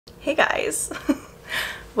Hey guys,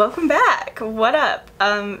 welcome back. What up?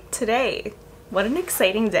 Today, what an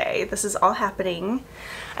exciting day. This is all happening.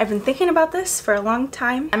 I've been thinking about this for a long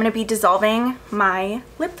time. I'm gonna be dissolving my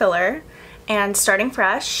lip filler and starting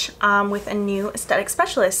fresh with a new aesthetic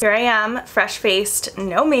specialist. Here I am, fresh-faced,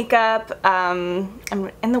 no makeup. I'm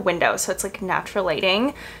in the window, so it's like natural lighting.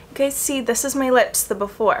 You guys see, this is my lips, the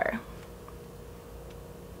before.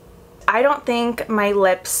 I don't think my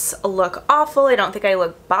lips look awful. I don't think I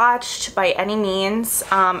look botched by any means.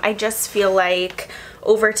 I just feel like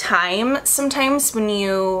over time, sometimes when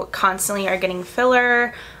you constantly are getting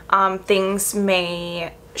filler, things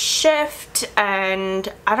may shift,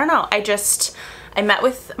 and I don't know. I met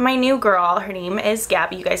with my new girl. Her name is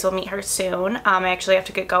Gabby. You guys will meet her soon. I actually have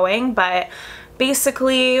to get going, but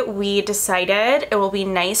basically we decided it will be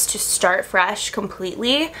nice to start fresh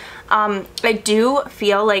completely. I do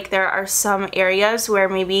feel like there are some areas where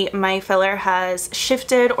maybe my filler has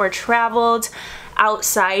shifted or traveled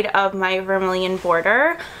outside of my vermilion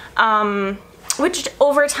border, which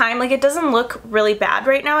over time, like, it doesn't look really bad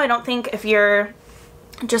right now. I don't think, if you're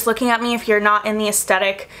just looking at me, if you're not in the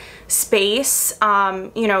aesthetic space,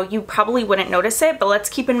 you know, you probably wouldn't notice it, but let's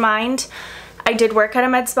keep in mind I did work at a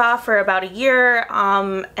med spa for about a year,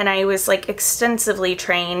 and I was like extensively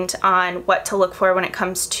trained on what to look for when it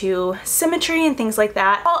comes to symmetry and things like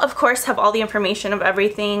that. I'll of course have all the information of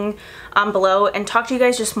everything below and talk to you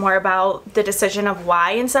guys just more about the decision of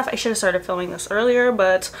why and stuff. I should have started filming this earlier,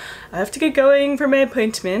 but I have to get going for my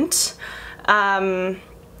appointment.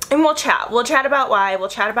 And we'll chat about why, we'll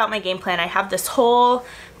chat about my game plan. I have this whole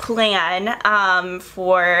plan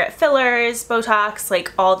for fillers, Botox,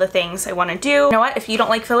 like all the things I want to do. You know what, if you don't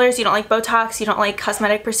like fillers, you don't like Botox, you don't like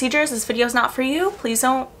cosmetic procedures, this video is not for you. Please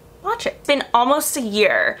don't watch it. It's been almost a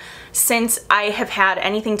year since I have had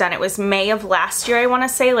anything done. It was May of last year, I want to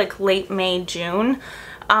say, like late May, June.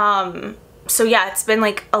 So yeah, it's been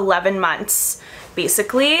like 11 months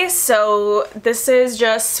basically. So this is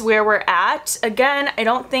just where we're at. Again, I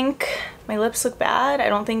don't think my lips look bad. I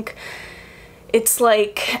don't think it's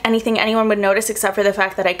like anything anyone would notice, except for the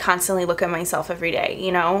fact that I constantly look at myself every day,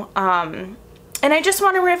 you know? And I just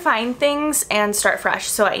want to refine things and start fresh.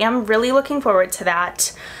 So I am really looking forward to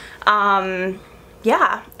that.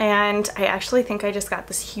 Yeah, and I actually think I just got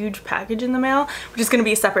this huge package in the mail, which is going to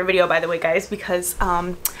be a separate video, by the way, guys, because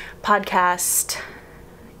podcast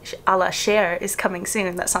a la share is coming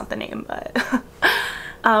soon. That's not the name, but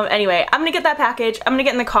anyway, I'm gonna get that package. I'm gonna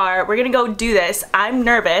get in the car. We're gonna go do this. I'm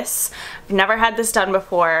nervous. I've never had this done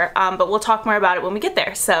before, but we'll talk more about it when we get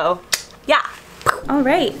there. So yeah. All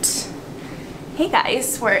right. Hey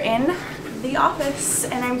guys, we're in the office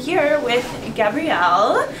and I'm here with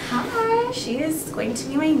Gabrielle. Hi. She is going to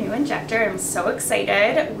be my new injector. I'm so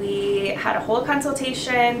excited. We had a whole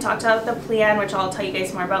consultation, talked about the plan, which I'll tell you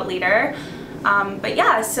guys more about later. But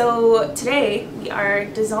yeah, so today we are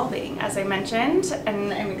dissolving, as I mentioned,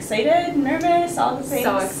 and I'm excited, nervous, all the things.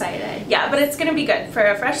 So excited. Yeah, but it's gonna be good for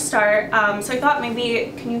a fresh start. So I thought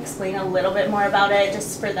maybe, can you explain a little bit more about it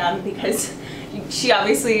just for them, because she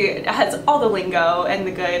obviously has all the lingo and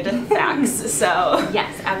the good facts, so.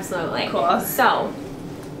 Yes, absolutely. Cool. So,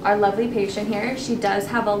 our lovely patient here, she does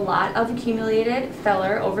have a lot of accumulated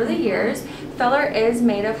filler over the years. Filler is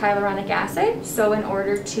made of hyaluronic acid, so in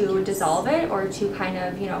order to dissolve it or to kind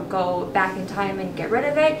of, you know, go back in time and get rid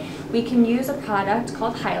of it, we can use a product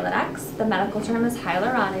called Hylenex. The medical term is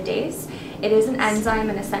hyaluronidase. It is an enzyme,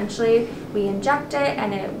 and essentially we inject it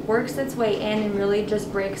and it works its way in and really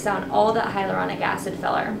just breaks down all the hyaluronic acid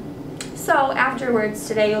filler. So afterwards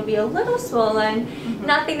today you'll be a little swollen,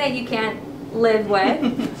 nothing that you can't live with,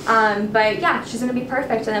 but yeah, she's gonna be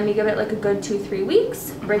perfect. And then we give it like a good 2-3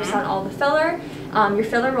 weeks, breaks down all the filler. Your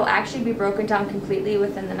filler will actually be broken down completely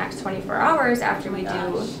within the next 24 hours after we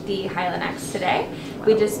do the Hylenex today. Wow.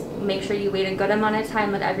 We just make sure you wait a good amount of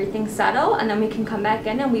time, let everything settle, and then we can come back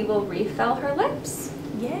in and we will refill her lips.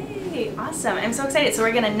 Yay, awesome. I'm so excited. So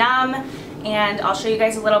we're gonna numb, and I'll show you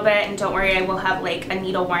guys a little bit, and don't worry, I will have like a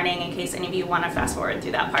needle warning in case any of you want to fast forward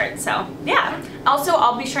through that part. So yeah. Also,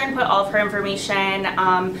 I'll be sure and put all of her information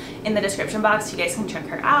in the description box so you guys can check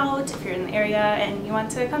her out if you're in the area and you want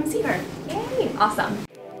to come see her. Yay, awesome.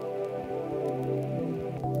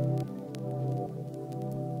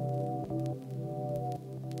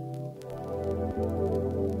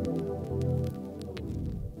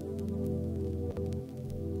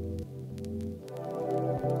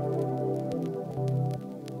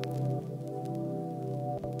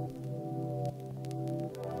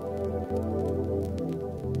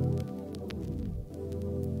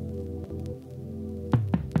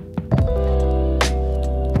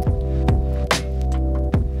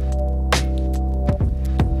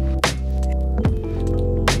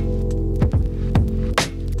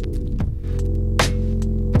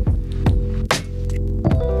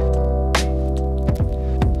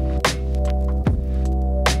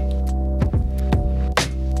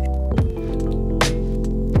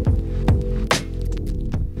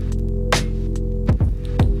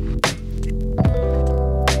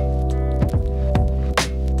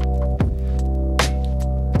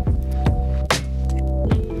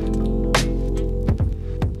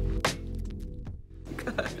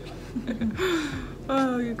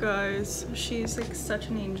 you guys, she's like such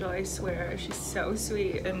an angel, I swear. She's so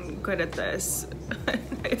sweet and good at this.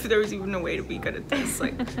 If there was even a way to be good at this,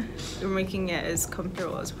 like, you're making it as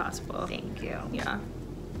comfortable as possible. Thank you. Yeah.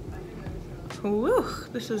 Woo,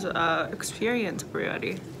 this is experience,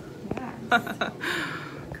 everybody. Yeah.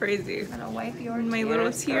 Crazy. I'm gonna wipe your My tears,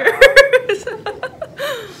 little girl. tears.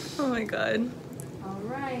 Oh my god. All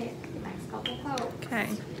right, next couple pokes. Okay.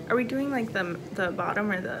 Are we doing like the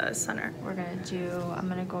bottom or the center? We're gonna do, I'm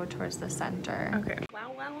gonna go towards the center. Okay.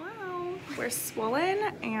 Wow, wow, wow. We're swollen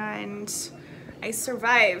and I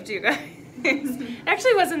survived, you guys. It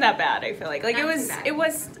actually wasn't that bad, I feel like. Like it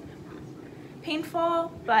was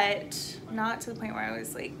painful, but not to the point where I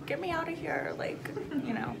was like, get me out of here, like,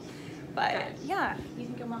 you know. But yeah, you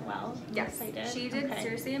think it went well? Yes, she did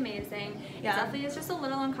seriously amazing. Yeah. Definitely is just a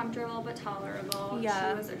little uncomfortable, but tolerable.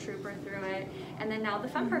 Yeah. She was a trooper through it. And then now the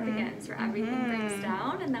fun part begins, where everything breaks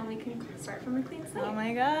down, and then we can start from a clean slate. Oh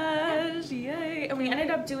my gosh, yay. And we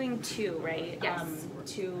ended up doing 2, right? Yes.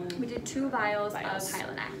 2. We did 2 vials of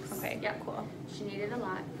hyaluronidase. Okay, yep. Cool. She needed a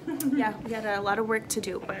lot. Yeah, we had a lot of work to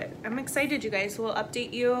do, but I'm excited, you guys. We'll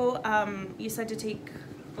update you. You said to take,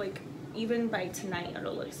 like, even by tonight,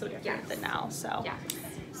 it'll look so different than now, so. Yeah.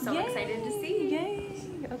 So excited to see. Yay.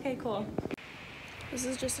 Okay, cool. This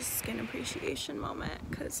is just a skin appreciation moment,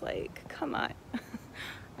 because, like, come on.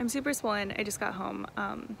 I'm super swollen. I just got home.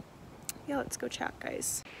 Yeah, let's go chat,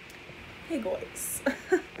 guys. Hey, boys.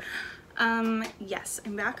 Yes,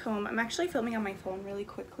 I'm back home. I'm actually filming on my phone really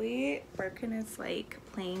quickly. Birkin is, like,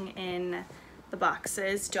 playing in the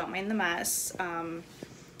boxes. Don't mind the mess.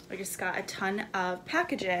 I just got a ton of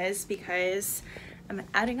packages because I'm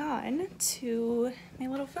adding on to my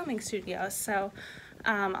little filming studio. So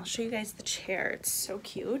I'll show you guys the chair. It's so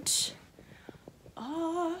cute.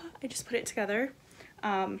 Oh, I just put it together.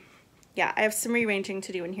 Yeah, I have some rearranging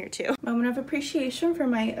to do in here too. Moment of appreciation for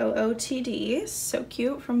my OOTD. So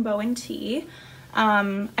cute, from Bow and Tea.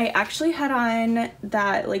 I actually had on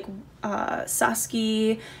that like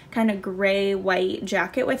Sasky kind of gray white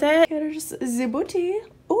jacket with it. Just the booty.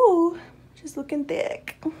 Ooh, just looking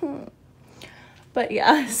thick. But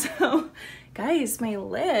yeah, so guys, my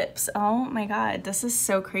lips, oh my god, this is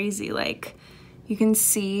so crazy. Like, you can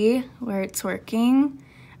see where it's working.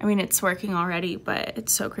 I mean, it's working already, but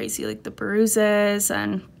it's so crazy, like the bruises,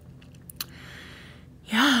 and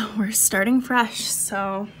yeah, we're starting fresh.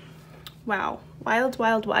 So wow, wild,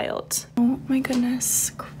 wild, wild. Oh my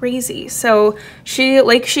goodness, crazy. So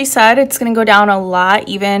like she said, it's gonna go down a lot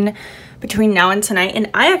even between now and tonight.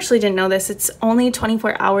 And I actually didn't know this. It's only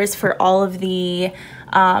 24 hours for all of the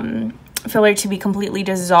filler to be completely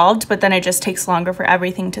dissolved, but then it just takes longer for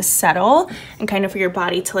everything to settle and kind of for your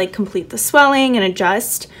body to like complete the swelling and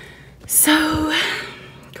adjust. So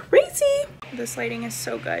crazy. This lighting is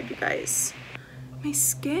so good, you guys. My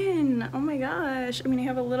skin, oh my gosh. I mean, I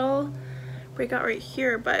have a little breakout right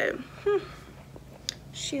here, but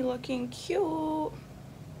she looking cute.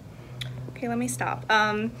 Okay, let me stop.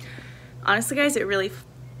 Honestly, guys, it really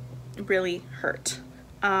hurt.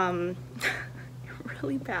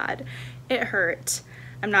 Really bad. It hurt.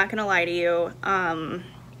 I'm not gonna lie to you. I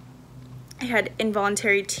had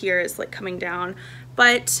involuntary tears like coming down,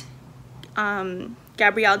 but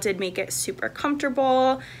Gabrielle did make it super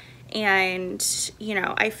comfortable, and you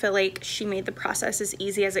know, I feel like she made the process as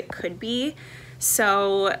easy as it could be.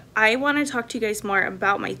 So I want to talk to you guys more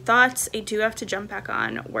about my thoughts. I do have to jump back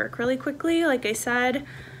on work really quickly, like I said.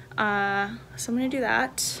 So I'm gonna do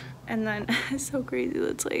that, and then it's so crazy.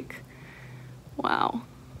 It's like, wow,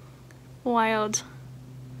 wild.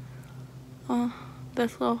 Oh,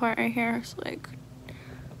 this little part right here is like,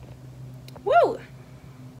 woo! Oh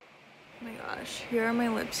my gosh, here are my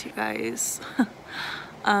lips, you guys.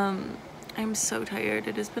 I'm so tired.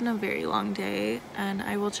 It has been a very long day, and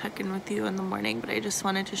I will check in with you in the morning, but I just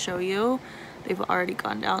wanted to show you they've already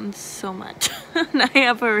gone down so much. And I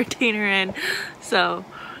have a retainer in, so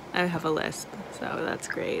I have a list, so that's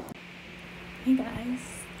great. Hey guys.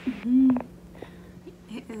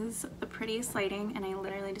 It is the prettiest lighting, and I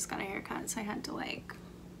literally just got a haircut, so I had to like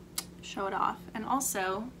show it off. And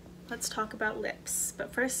also, let's talk about lips,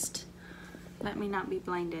 but first let me not be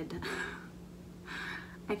blinded.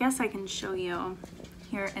 I guess I can show you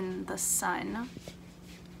here in the sun.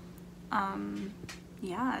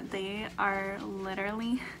 Yeah, they are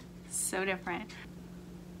literally so different.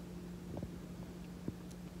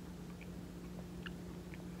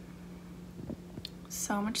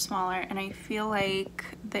 So much smaller, and I feel like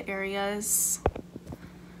the areas,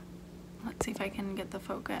 let's see if I can get the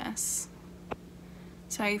focus.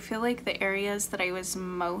 So I feel like the areas that I was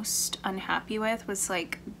most unhappy with was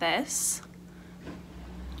like this,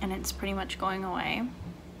 and it's pretty much going away.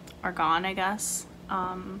 are gone, I guess.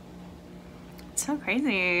 It's so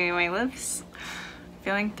crazy. My lips,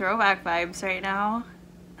 feeling throwback vibes right now.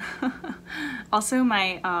 Also,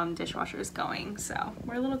 my dishwasher is going, so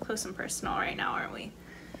we're a little close and personal right now, aren't we?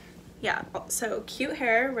 Yeah, so cute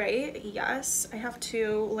hair, right? Yes, I have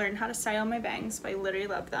to learn how to style my bangs, but I literally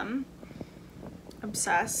love them.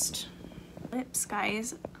 Obsessed. Lips,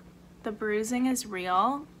 guys. The bruising is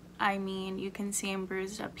real. I mean, you can see I'm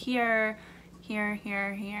bruised up here, here,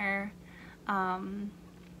 here, here.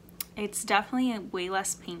 It's definitely way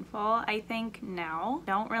less painful, I think, now.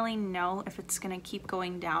 Don't really know if it's gonna keep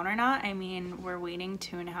going down or not. I mean, we're waiting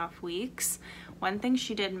 2.5 weeks. One thing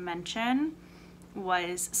she did mention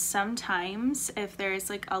was sometimes if there's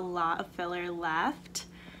like a lot of filler left,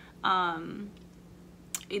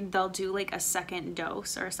 they'll do like a second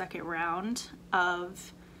dose or a second round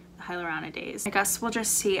of hyaluronidase. I guess we'll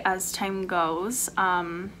just see as time goes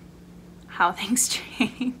how things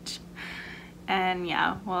change. And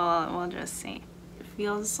yeah, we'll just see. It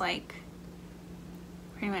feels like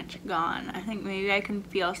pretty much gone. I think maybe I can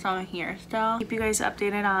feel some here still. Keep you guys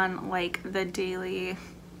updated on like the daily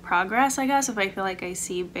progress, I guess, if I feel like I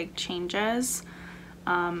see big changes,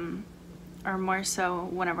 or more so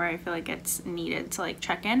whenever I feel like it's needed to like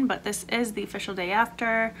check in. But this is the official day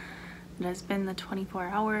after. It has been the 24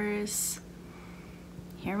 hours.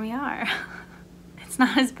 Here we are. It's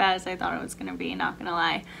not as bad as I thought it was gonna be, not gonna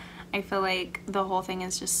lie. I feel like the whole thing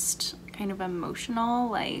is just kind of emotional,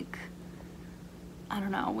 like, I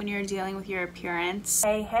don't know, when you're dealing with your appearance.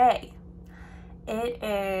 Hey, it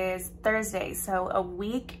is Thursday, so a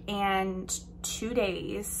week and 2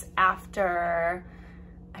 days after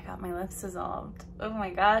I got my lips dissolved. Oh my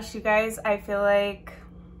gosh, you guys, I feel like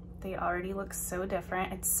they already look so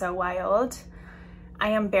different. It's so wild.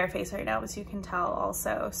 I am barefaced right now, as you can tell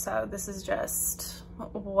also, so this is just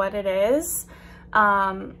what it is.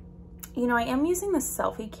 You know, I am using the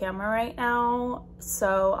selfie camera right now,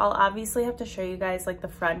 so I'll obviously have to show you guys like the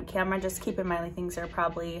front camera. Just keep in mind like things are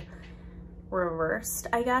probably reversed,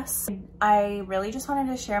 I guess. I really just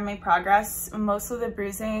wanted to share my progress. Most of the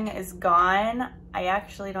bruising is gone. I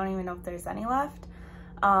actually don't even know if there's any left.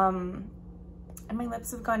 And my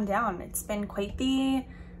lips have gone down. It's been quite the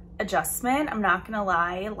adjustment, I'm not gonna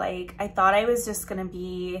lie. Like, I thought I was just gonna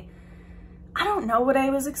be, I don't know what I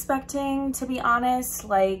was expecting, to be honest.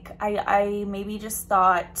 Like, I maybe just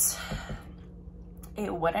thought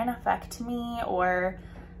it wouldn't affect me, or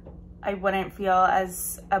I wouldn't feel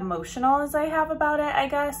as emotional as I have about it, I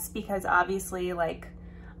guess, because obviously, like,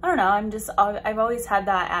 I don't know, I've always had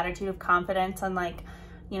that attitude of confidence and like,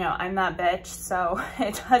 you know, I'm that bitch, so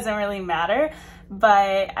it doesn't really matter.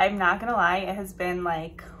 But I'm not gonna lie, it has been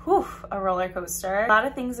like, whew, a roller coaster. A lot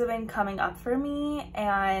of things have been coming up for me,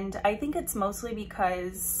 and I think it's mostly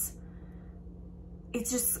because it's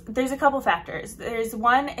just, there's a couple factors. There's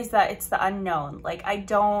one is that it's the unknown. Like,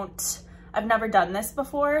 I've never done this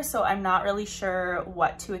before, so I'm not really sure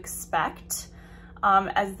what to expect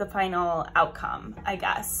as the final outcome, I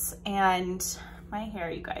guess. And my hair,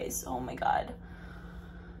 you guys, oh my God.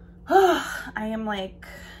 I am like,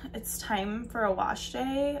 it's time for a wash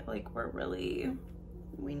day. Like,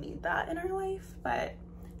 we need that in our life, but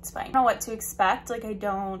it's fine. I don't know what to expect. Like, I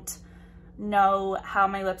don't know how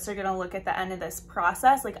my lips are gonna look at the end of this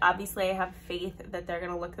process. Like, obviously I have faith that they're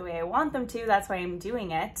gonna look the way I want them to. That's why I'm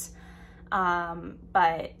doing it.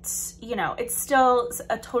 But you know, it's still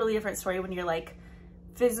a totally different story when you're like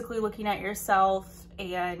physically looking at yourself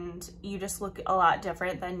and you just look a lot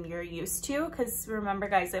different than you're used to. Because remember,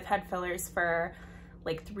 guys, I've had fillers for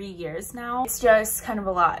like 3 years now. It's just kind of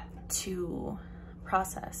a lot to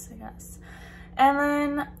process, I guess. And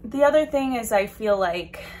then the other thing is, I feel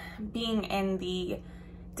like being in the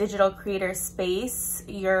digital creator space,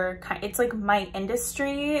 it's like my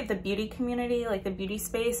industry, the beauty community, like the beauty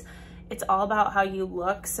space, it's all about how you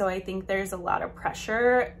look. So I think there's a lot of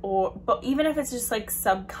pressure, but even if it's just like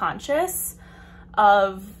subconscious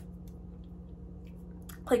of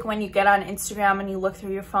like when you get on Instagram and you look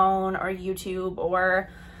through your phone or YouTube or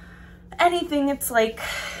anything, it's like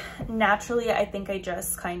naturally, I think I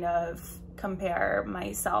just kind of compare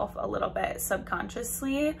myself a little bit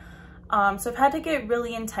subconsciously. So I've had to get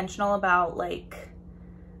really intentional about like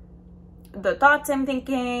the thoughts I'm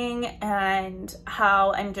thinking and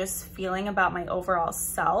how I'm just feeling about my overall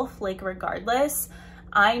self. Like, regardless,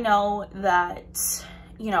 I know that,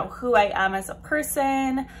 you know, who I am as a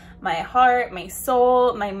person, my heart, my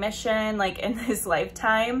soul, my mission, like in this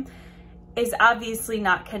lifetime is obviously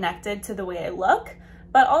not connected to the way I look,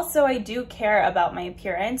 but also I do care about my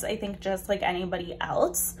appearance, I think, just like anybody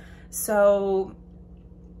else. So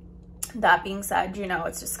that being said, you know,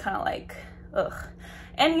 it's just kind of like ugh.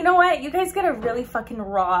 And you know what? You guys get a really fucking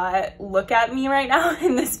raw look at me right now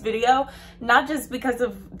in this video. Not just because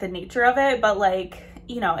of the nature of it, but like,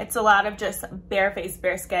 you know, it's a lot of just bare face,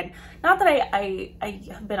 bare skin. Not that I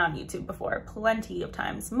have been on YouTube before plenty of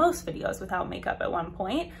times, most videos without makeup at one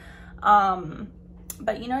point.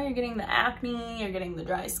 But you know, you're getting the acne, you're getting the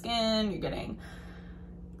dry skin, you're getting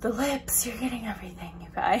the lips, you're getting everything, you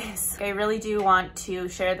guys. I really do want to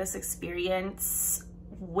share this experience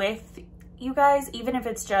with you guys, even if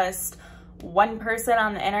it's just one person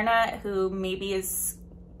on the internet who maybe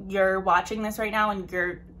you're watching this right now and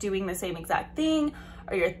you're doing the same exact thing,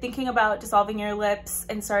 or you're thinking about dissolving your lips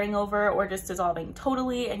and starting over, or just dissolving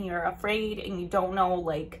totally and you're afraid and you don't know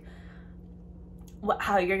like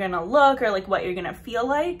how you're gonna look or like what you're gonna feel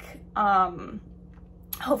like.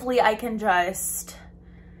 Hopefully I can just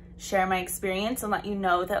share my experience and let you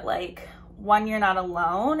know that like, one, you're not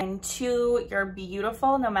alone, and two, you're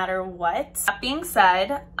beautiful no matter what. That being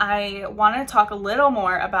said, I want to talk a little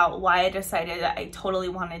more about why I decided that I totally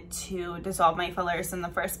wanted to dissolve my fillers in the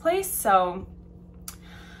first place. So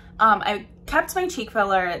I kept my cheek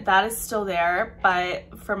filler, that is still there,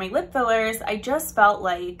 but for my lip fillers, I just felt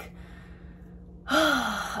like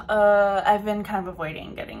I've been kind of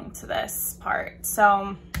avoiding getting to this part.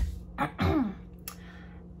 So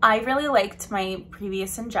I really liked my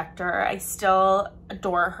previous injector. I still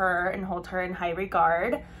adore her and hold her in high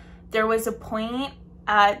regard. There was a point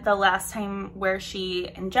at the last time where she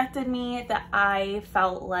injected me that I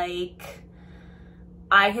felt like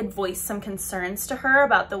I had voiced some concerns to her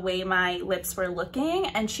about the way my lips were looking,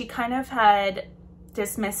 and she kind of had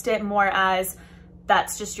dismissed it more as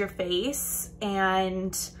that's just your face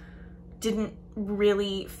and didn't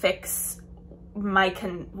really fix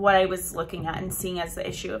what I was looking at and seeing as the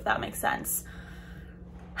issue, if that makes sense.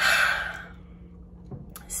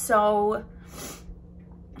 So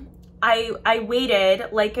I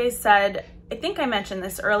waited, like I said, I think I mentioned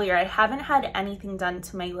this earlier, I haven't had anything done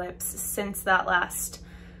to my lips since that last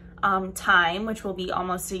time, which will be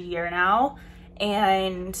almost a year now.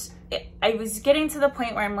 And I was getting to the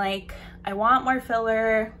point where I'm like, I want more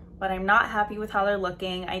filler, but I'm not happy with how they're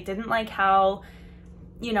looking. I didn't like how,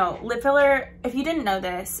 you know, lip filler, if you didn't know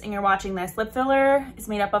this and you're watching this, lip filler is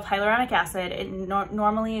made up of hyaluronic acid. It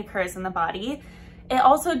normally occurs in the body. It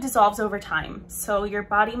also dissolves over time. So your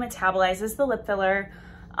body metabolizes the lip filler,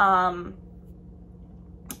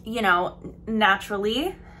 you know,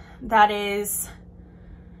 naturally. That is,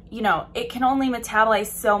 you know, it can only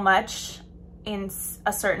metabolize so much in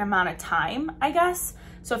a certain amount of time, I guess.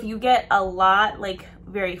 So if you get a lot, like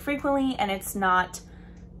very frequently, and it's not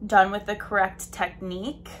done with the correct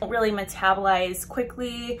technique, it won't really metabolize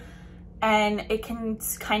quickly, and it can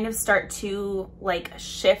kind of start to like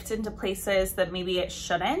shift into places that maybe it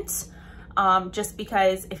shouldn't, just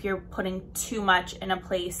because if you're putting too much in a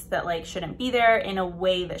place that like shouldn't be there, in a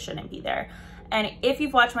way that shouldn't be there. And if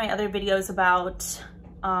you've watched my other videos about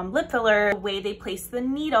lip filler, the way they place the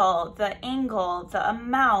needle, the angle, the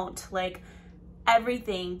amount, like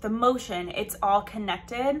everything, the motion, it's all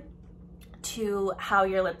connected to how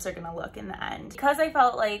your lips are gonna look in the end. Because I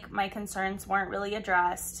felt like my concerns weren't really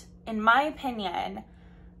addressed, in my opinion,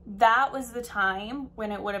 that was the time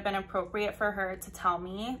when it would have been appropriate for her to tell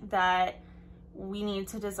me that we need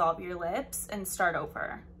to dissolve your lips and start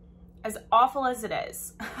over. As awful as it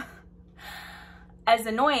is, as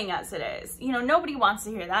annoying as it is, you know, nobody wants to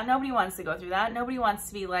hear that. Nobody wants to go through that. Nobody wants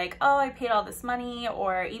to be like, oh, I paid all this money.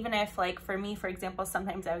 Or even if, like, for me, for example,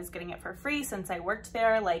 sometimes I was getting it for free since I worked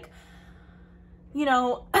there, like, you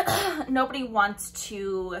know, nobody wants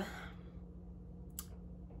to,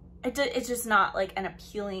 it's just not like an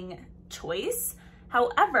appealing choice.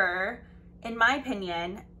 However, in my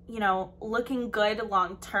opinion, you know, looking good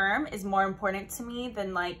long term is more important to me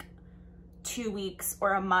than like 2 weeks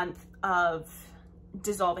or a month of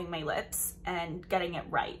dissolving my lips and getting it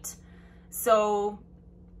right. So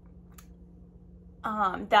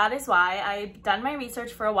that is why I've done my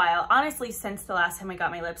research for a while. Honestly, since the last time I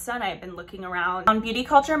got my lips done, I've been looking around on Beauty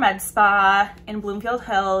Culture Med Spa in Bloomfield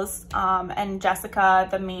Hills, and Jessica,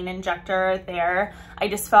 the main injector there. I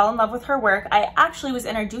just fell in love with her work. I actually was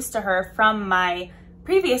introduced to her from my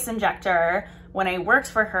previous injector when I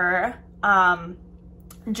worked for her,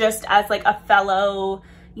 just as like a fellow,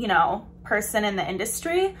 you know, person in the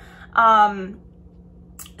industry.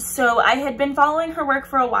 So I had been following her work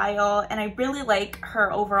for a while, and I really like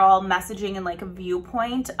her overall messaging and like a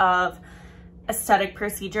viewpoint of aesthetic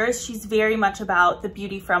procedures. She's very much about the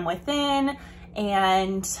beauty from within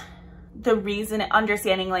and the reason,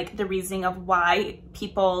 understanding like the reasoning of why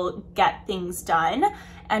people get things done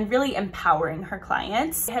and really empowering her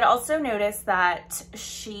clients. I had also noticed that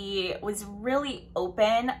she was really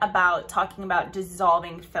open about talking about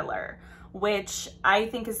dissolving filler, which I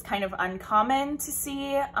think is kind of uncommon to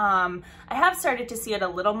see. I have started to see it a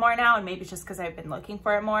little more now, and maybe just because I've been looking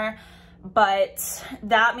for it more, but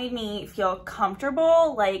that made me feel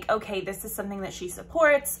comfortable, like, okay, this is something that she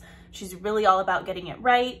supports. She's really all about getting it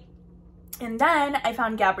right. And then I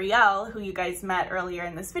found Gabrielle, who you guys met earlier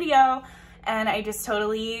in this video, and I just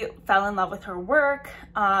totally fell in love with her work.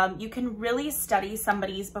 You can really study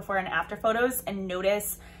somebody's before and after photos and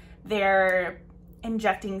notice their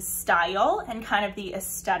injecting style and kind of the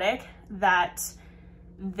aesthetic that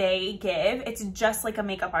they give. It's just like a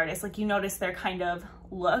makeup artist. Like, you notice their kind of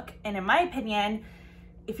look. And in my opinion,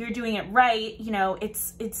 if you're doing it right, you know,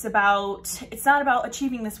 it's not about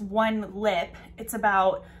achieving this one lip. It's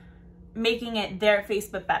about making it their face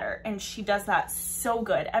but better, and she does that so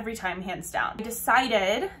good every time, hands down. I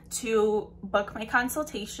decided to book my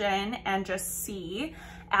consultation and just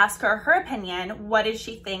ask her opinion. What does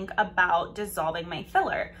she think about dissolving my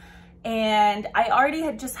filler? And I already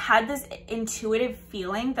had just had this intuitive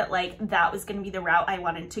feeling that like that was gonna be the route I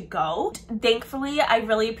wanted to go. Thankfully, I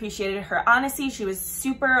really appreciated her honesty. She was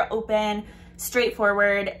super open,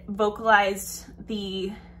 straightforward, vocalized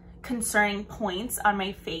the concerning points on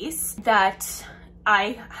my face that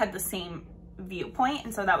I had the same viewpoint.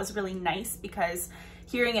 And so that was really nice, because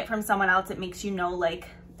hearing it from someone else, it makes you know like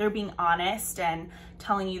they're being honest and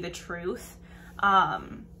telling you the truth.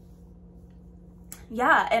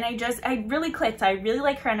 Yeah, and I really clicked. I really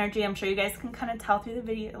like her energy. I'm sure you guys can kind of tell through the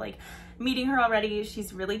video, like meeting her already.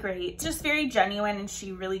 She's really great, just very genuine, and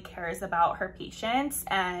she really cares about her patients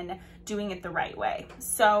and doing it the right way.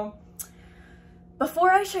 So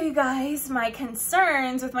before I show you guys my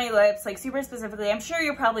concerns with my lips, like super specifically, I'm sure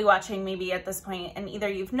you're probably watching maybe at this point and either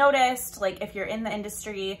you've noticed, like if you're in the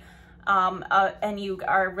industry and you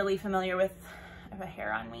are really familiar with, I have a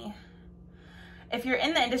hair on me. If you're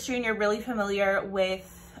in the industry and you're really familiar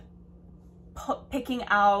with picking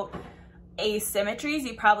out asymmetries,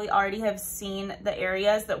 you probably already have seen the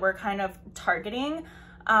areas that we're kind of targeting.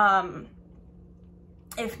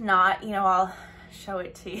 If not, you know, I'll show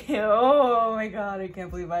it to you. Oh my God, I can't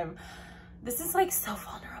believe this is like so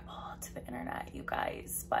vulnerable to the internet, you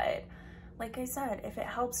guys. But like I said, if it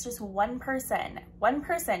helps just one person,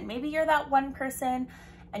 maybe you're that one person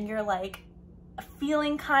and you're like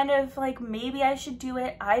feeling kind of like maybe I should do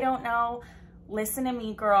it, I don't know. Listen to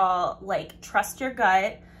me, girl, like trust your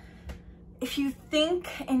gut. If you think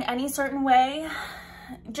in any certain way,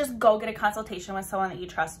 just go get a consultation with someone that you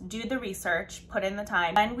trust. Do the research, put in the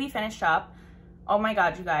time. And we finished up. Oh my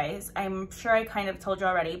God, you guys, I'm sure I kind of told you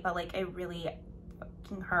already, but like it really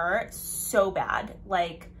fucking hurt so bad.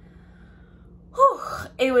 Like, whew,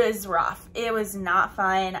 it was rough. It was not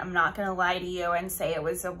fun. I'm not gonna lie to you and say it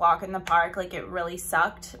was a walk in the park. Like, it really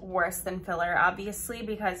sucked. Worse than filler, obviously,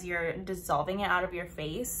 because you're dissolving it out of your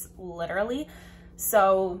face, literally.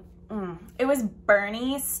 So it was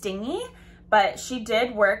burny, stingy, but she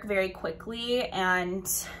did work very quickly and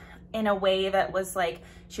in a way that was like,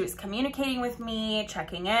 she was communicating with me,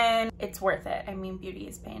 checking in. It's worth it. I mean, beauty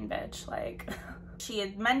is pain, bitch. Like, she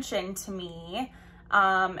had mentioned to me,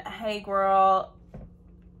 hey girl,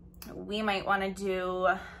 we might want to do,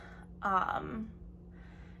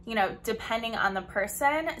 you know, depending on the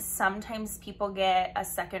person, sometimes people get a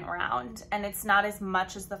second round, and it's not as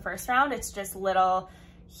much as the first round. It's just little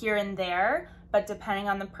here and there, but depending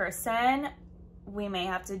on the person, we may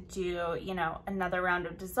have to do, you know, another round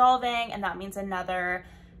of dissolving, and that means another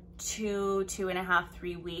 2.5,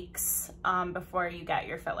 3 weeks before you get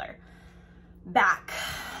your filler back.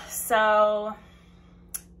 So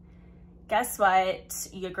guess what?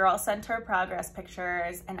 Your girl sent her progress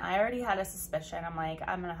pictures, and I already had a suspicion. I'm like,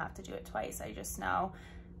 I'm gonna have to do it twice. I just know.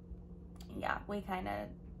 Yeah, we kind of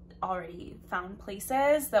already found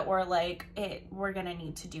places that were like, we're gonna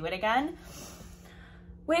need to do it again.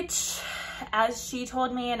 Which, as she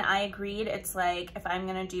told me and I agreed, it's like, if I'm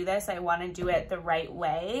gonna do this, I wanna do it the right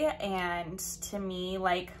way. And to me,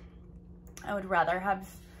 like, I would rather have,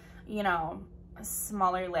 you know,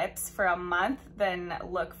 smaller lips for a month than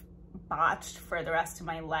look botched for the rest of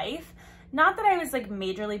my life. Not that I was like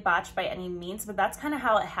majorly botched by any means, but that's kind of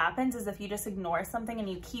how it happens, is if you just ignore something and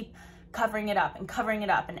you keep covering it up and covering it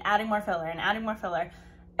up and adding more filler and adding more filler,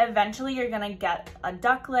 eventually you're gonna get a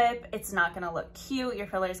duck lip. It's not gonna look cute. Your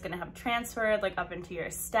filler is gonna have transferred like up into your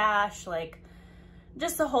stash, like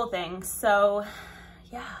just the whole thing. So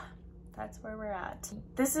yeah, that's where we're at.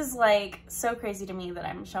 This is like so crazy to me that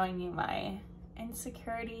I'm showing you my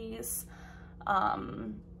insecurities.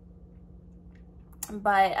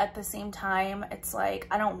 But at the same time, it's like,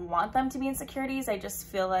 I don't want them to be insecurities. I just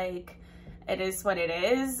feel like it is what it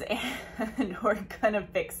is and we're gonna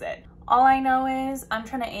fix it. All I know is I'm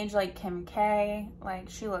trying to age like Kim K. Like,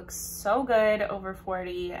 she looks so good over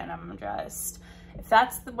 40, and I'm just, if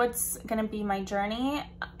that's what's gonna be my journey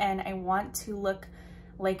and I want to look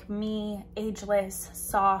like me, ageless,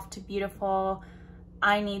 soft, beautiful,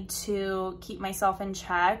 I need to keep myself in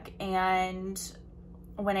check. And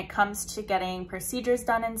when it comes to getting procedures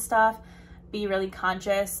done and stuff, be really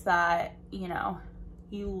conscious that, you know,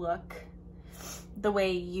 you look the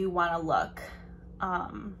way you want to look.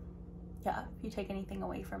 Yeah, if you take anything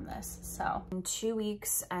away from this. So in 2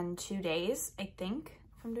 weeks and 2 days, I think,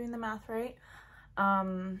 if I'm doing the math right.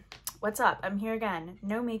 What's up? I'm here again.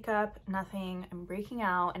 No makeup, nothing. I'm breaking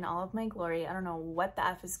out in all of my glory. I don't know what the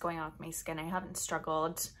F is going on with my skin. I haven't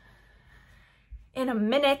struggled in a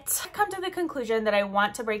minute. I come to the conclusion that I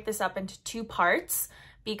want to break this up into 2 parts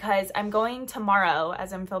because I'm going tomorrow,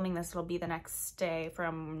 as I'm filming this, it'll be the next day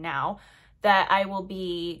from now, that I will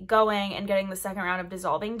be going and getting the second round of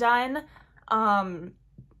dissolving done.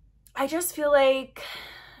 I just feel like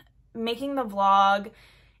making the vlog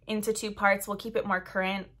into 2 parts will keep it more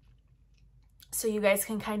current, so you guys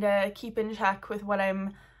can kind of keep in check with what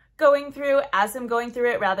I'm going through as I'm going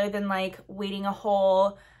through it, rather than like waiting a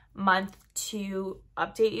whole month to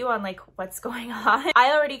update you on like what's going on.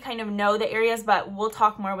 I already kind of know the areas, but we'll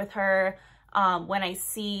talk more with her when I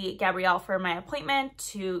see Gabrielle for my appointment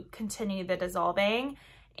to continue the dissolving.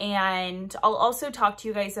 And I'll also talk to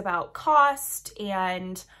you guys about cost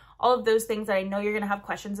and all of those things that I know you're gonna have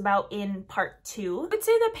questions about in part 2. I would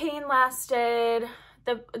say the pain lasted,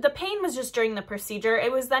 the pain was just during the procedure.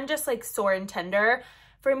 It was then just like sore and tender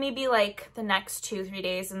for maybe like the next 2-3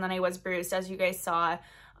 days, and then I was bruised, as you guys saw.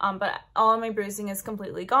 But all of my bruising is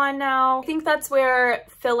completely gone now. I think that's where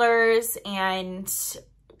fillers and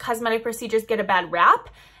cosmetic procedures get a bad rap,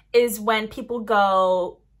 is when people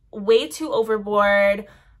go way too overboard.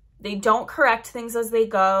 They don't correct things as they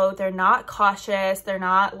go. They're not cautious. They're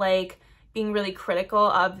not like being really critical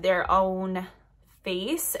of their own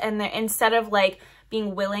face. And instead of like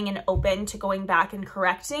being willing and open to going back and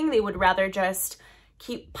correcting, they would rather just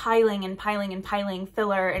keep piling and piling and piling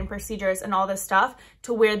filler and procedures and all this stuff,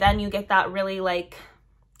 to where then you get that really like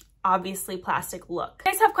obviously plastic look.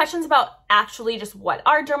 You guys have questions about actually just what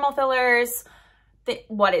are dermal fillers,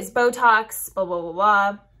 what is Botox, blah, blah, blah,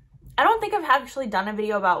 blah. I don't think I've actually done a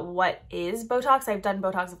video about what is Botox. I've done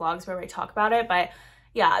Botox vlogs where I talk about it, but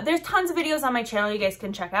yeah, there's tons of videos on my channel you guys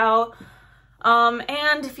can check out.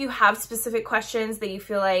 And if you have specific questions that you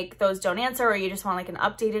feel like those don't answer, or you just want like an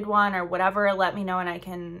updated one or whatever, let me know and I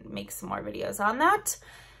can make some more videos on that.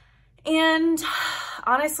 And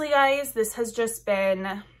honestly, guys, this has just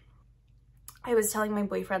been, I was telling my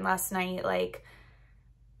boyfriend last night, like,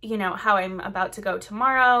 you know, how I'm about to go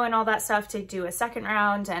tomorrow and all that stuff to do a second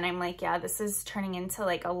round. And I'm like, yeah, this is turning into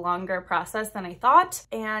like a longer process than I thought.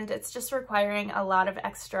 And it's just requiring a lot of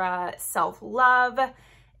extra self-love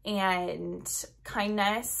and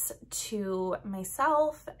kindness to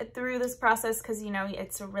myself through this process, because, you know,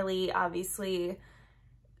 it's really obviously,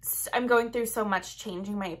 I'm going through so much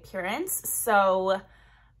changing my appearance. So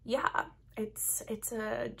yeah, it's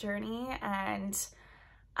a journey, and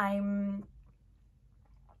I'm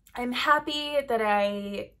happy that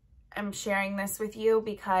I am sharing this with you,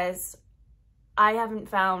 because I haven't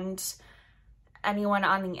found anyone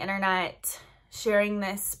on the internet sharing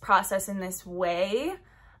this process in this way,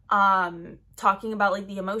 talking about like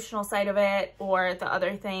the emotional side of it or the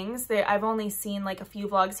other things. I've only seen like a few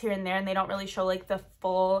vlogs here and there, and they don't really show like the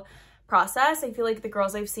full process. I feel like the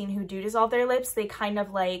girls I've seen who do dissolve their lips, they kind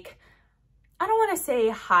of like, I don't want to say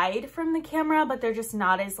hide from the camera, but they're just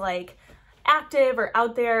not as like active or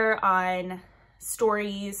out there on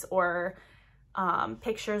stories or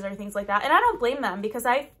pictures or things like that. And I don't blame them, because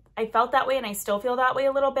I felt that way, and I still feel that way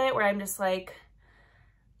a little bit, where I'm just like,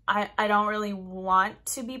 I don't really want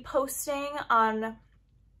to be posting on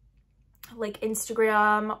like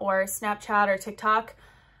Instagram or Snapchat or TikTok.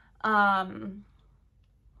 But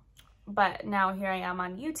now here I am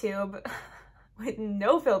on YouTube with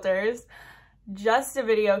no filters, just a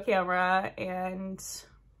video camera and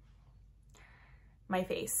my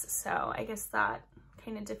face. So I guess that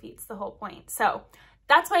kind of defeats the whole point. So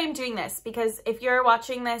that's why I'm doing this, because if you're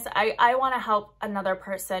watching this, I want to help another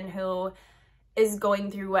person who is going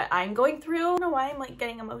through what I'm going through. I don't know why I'm like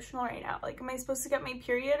getting emotional right now. Like, am I supposed to get my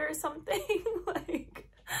period or something? Like,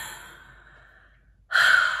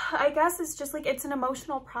 I guess it's just like, it's an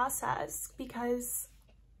emotional process, because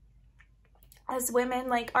as women,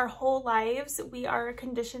 like our whole lives, we are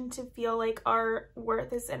conditioned to feel like our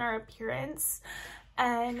worth is in our appearance.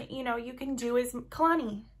 And, you know, you can do as,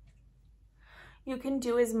 Kalani, you can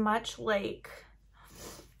do as much like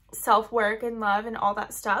self-work and love and all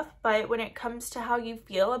that stuff, but when it comes to how you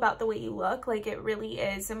feel about the way you look, like it really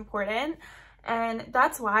is important. And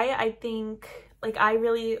that's why I think, like, I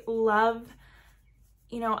really love,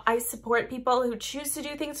 you know, I support people who choose to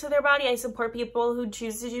do things to their body. I support people who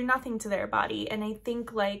choose to do nothing to their body. And I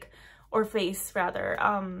think like, or face rather,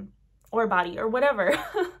 or body or whatever.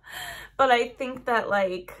 But I think that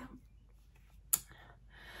like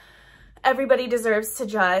everybody deserves to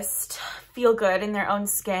just feel good in their own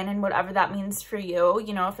skin and whatever that means for you.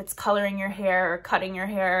 You know, if it's coloring your hair or cutting your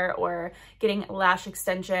hair or getting lash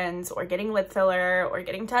extensions or getting lip filler or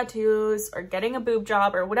getting tattoos or getting a boob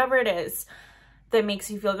job or whatever it is that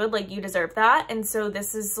makes you feel good, like you deserve that. And so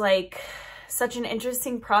this is like such an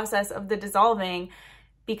interesting process of the dissolving,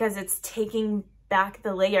 because it's taking back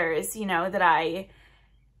the layers, you know, that I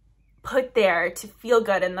put there to feel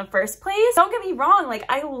good in the first place. Don't get me wrong, like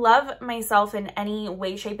I love myself in any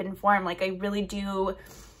way, shape, and form. Like I really do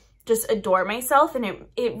just adore myself, and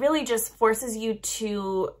it really just forces you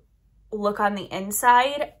to look on the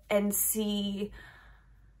inside and see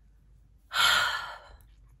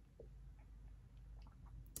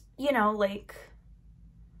you know, like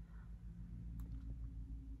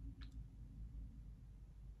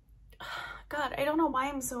God, I don't know why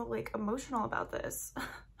I'm so like emotional about this.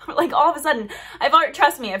 Like all of a sudden,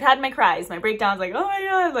 trust me, I've had my cries, my breakdowns, like, oh my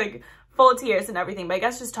God, like full of tears and everything. But I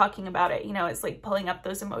guess just talking about it, you know, it's like pulling up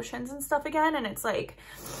those emotions and stuff again. And it's like,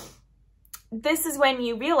 this is when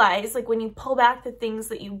you realize, like when you pull back the things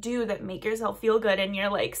that you do that make yourself feel good and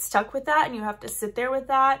you're like stuck with that and you have to sit there with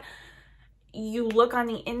that, you look on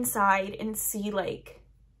the inside and see like,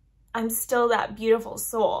 I'm still that beautiful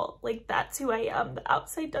soul. Like that's who I am. The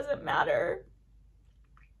outside doesn't matter.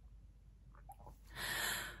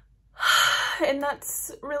 And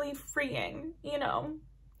that's really freeing, you know?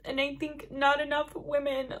 And I think not enough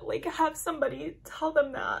women like have somebody tell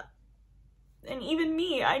them that. And even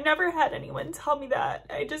me, I never had anyone tell me that.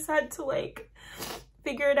 I just had to like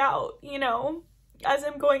figure it out, you know, as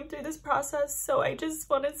I'm going through this process. So I just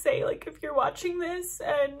want to say, like, if you're watching this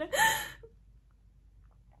and,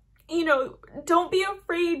 you know, don't be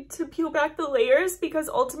afraid to peel back the layers, because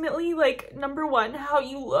ultimately, like, number one, how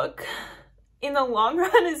you look in the long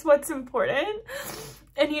run is what's important.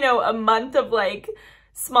 And, you know, a month of like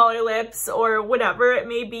smaller lips or whatever it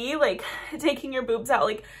may be, like taking your boobs out,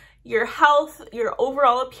 like your health, your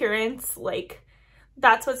overall appearance, like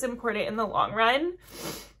that's what's important in the long run.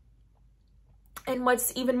 And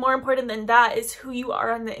what's even more important than that is who you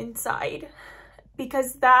are on the inside,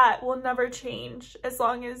 because that will never change as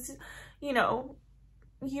long as, you know,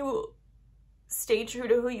 you stay true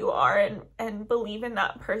to who you are and believe in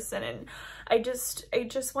that person. And I just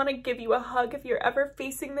want to give you a hug if you're ever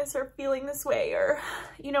facing this or feeling this way. Or,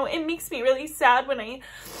 you know, it makes me really sad when I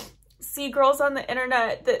see girls on the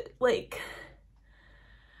internet that like,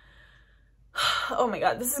 oh my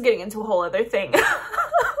God, this is getting into a whole other thing.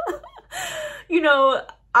 You know,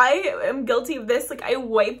 I am guilty of this. Like I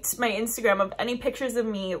wiped my Instagram of any pictures of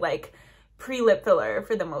me like pre-lip filler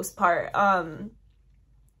for the most part.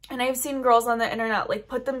 And I've seen girls on the internet like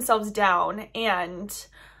put themselves down and,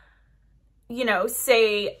 you know,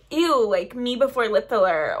 say, ew, like me before lip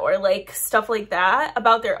filler, or like stuff like that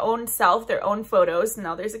about their own self, their own photos.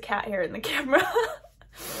 Now there's a cat hair in the camera.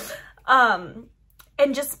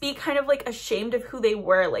 And just be kind of like ashamed of who they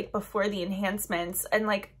were like before the enhancements. And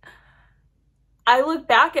like, I look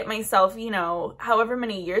back at myself, you know, however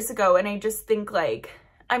many years ago, and I just think like,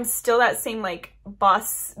 I'm still that same like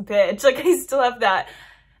boss bitch. Like I still have that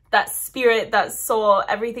spirit, that soul,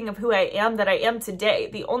 everything of who I am that I am today.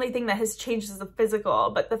 The only thing that has changed is the physical,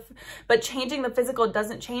 but changing the physical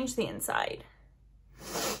doesn't change the inside.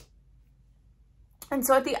 And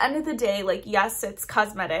so at the end of the day, like, yes, it's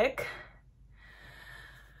cosmetic,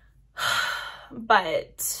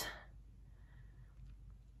 but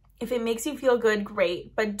if it makes you feel good,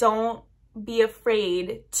 great, but don't be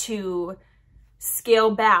afraid to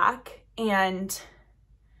scale back and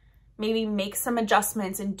maybe make some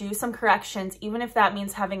adjustments and do some corrections, even if that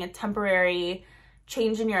means having a temporary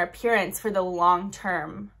change in your appearance for the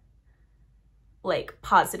long-term, like,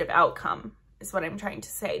 positive outcome is what I'm trying to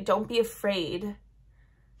say. Don't be afraid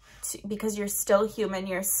to, because you're still human.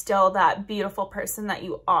 You're still that beautiful person that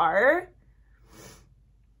you are.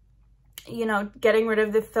 You know, getting rid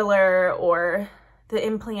of the filler or the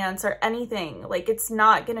implants or anything, like, it's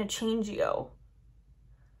not gonna change you.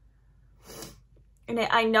 And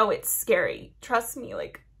I know it's scary. Trust me,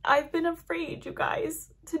 like, I've been afraid, you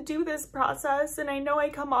guys, to do this process. And I know I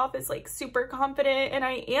come off as like super confident, and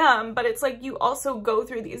I am, but it's like you also go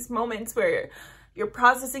through these moments where you're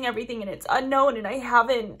processing everything and it's unknown, and I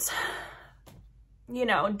haven't, you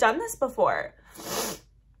know, done this before.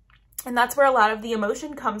 And that's where a lot of the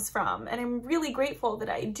emotion comes from. And I'm really grateful that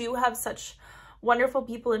I do have such wonderful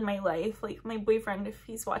people in my life. Like my boyfriend, if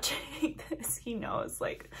he's watching this, he knows,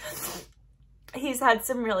 like, he's had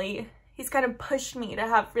some really, he's kind of pushed me to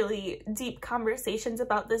have really deep conversations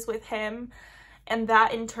about this with him. And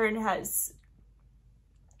that in turn has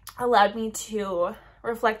allowed me to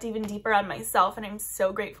reflect even deeper on myself. And I'm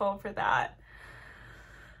so grateful for that.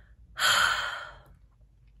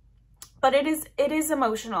 But it is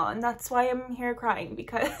emotional, and that's why I'm here crying,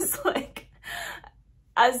 because like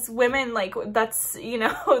as women, like that's, you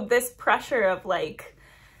know, this pressure of like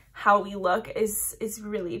how we look is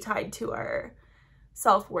really tied to our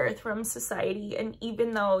self-worth from society. And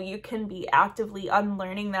even though you can be actively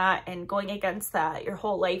unlearning that and going against that your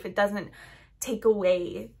whole life, it doesn't take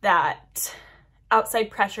away that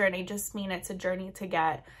outside pressure. And I just mean it's a journey to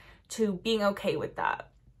get to being okay with that.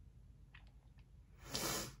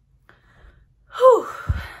 Whew.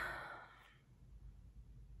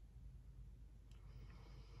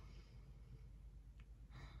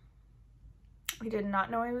 I did not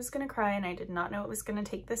know I was gonna cry, and I did not know it was gonna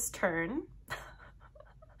take this turn.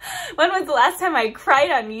 When was the last time I cried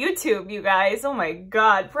on YouTube, you guys? Oh my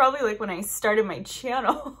God, probably like when I started my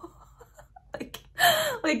channel.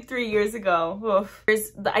 like 3 years ago.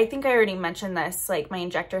 I think I already mentioned this, like my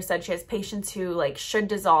injector said she has patients who like should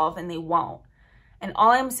dissolve and they won't. And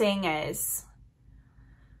all I'm saying is,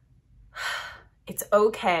 it's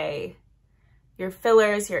okay. Your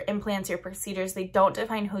fillers, your implants, your procedures, they don't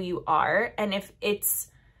define who you are. And if it's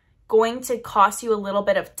going to cost you a little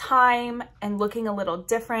bit of time and looking a little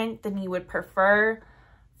different than you would prefer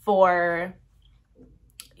for,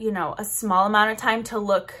 you know, a small amount of time to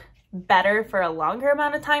look better for a longer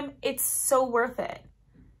amount of time, it's so worth it.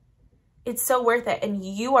 It's so worth it. And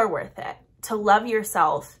you are worth it to love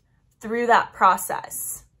yourself through that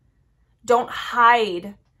process. Don't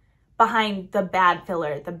hide behind the bad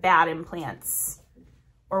filler, the bad implants,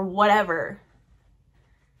 or whatever.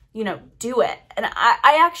 You know, do it. And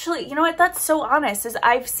I actually, you know what, that's so honest, is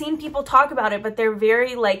I've seen people talk about it, but they're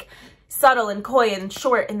very like subtle and coy and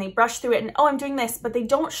short, and they brush through it and, oh, I'm doing this, but they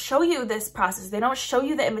don't show you this process. They don't show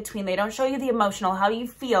you the in-between. They don't show you the emotional, how you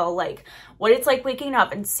feel, like what it's like waking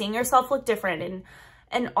up and seeing yourself look different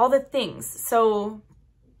and all the things. So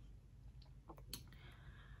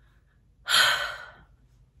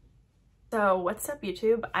So what's up,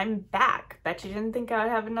 YouTube? I'm back. Bet you didn't think I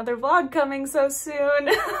would have another vlog coming so soon.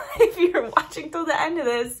 If you're watching till the end of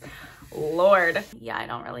this, Lord. Yeah, I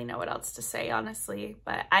don't really know what else to say, honestly,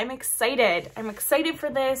 but I'm excited. I'm excited for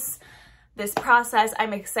this process.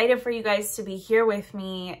 I'm excited for you guys to be here with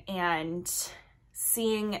me and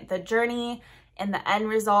seeing the journey and the end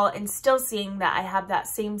result, and still seeing that I have that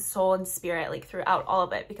same soul and spirit like throughout all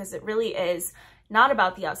of it, because it really is not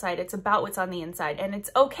about the outside, it's about what's on the inside. And it's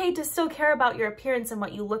okay to still care about your appearance and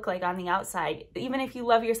what you look like on the outside, even if you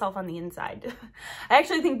love yourself on the inside. I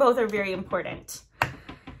actually think both are very important.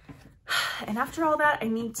 And after all that, I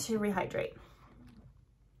need to rehydrate.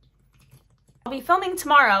 I'll be filming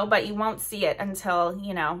tomorrow, but you won't see it until,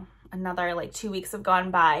 you know, another like 2 weeks have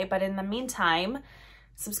gone by. But in the meantime,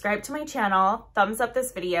 subscribe to my channel, thumbs up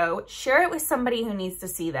this video, share it with somebody who needs to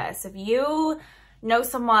see this. If you know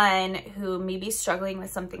someone who may be struggling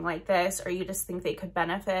with something like this, or you just think they could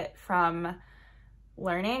benefit from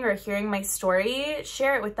learning or hearing my story,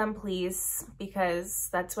 share it with them, please, because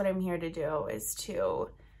that's what I'm here to do, is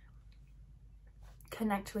to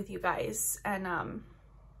connect with you guys. And I'm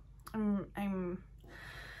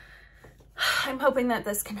hoping that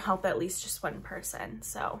this can help at least just one person.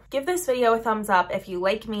 So give this video a thumbs up if you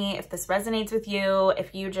like me, if this resonates with you,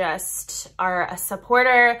 if you just are a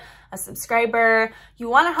supporter, a subscriber, you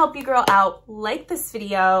want to help your girl out, like this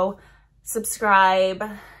video, subscribe,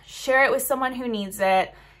 share it with someone who needs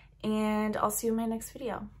it, and I'll see you in my next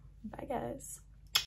video. Bye, guys.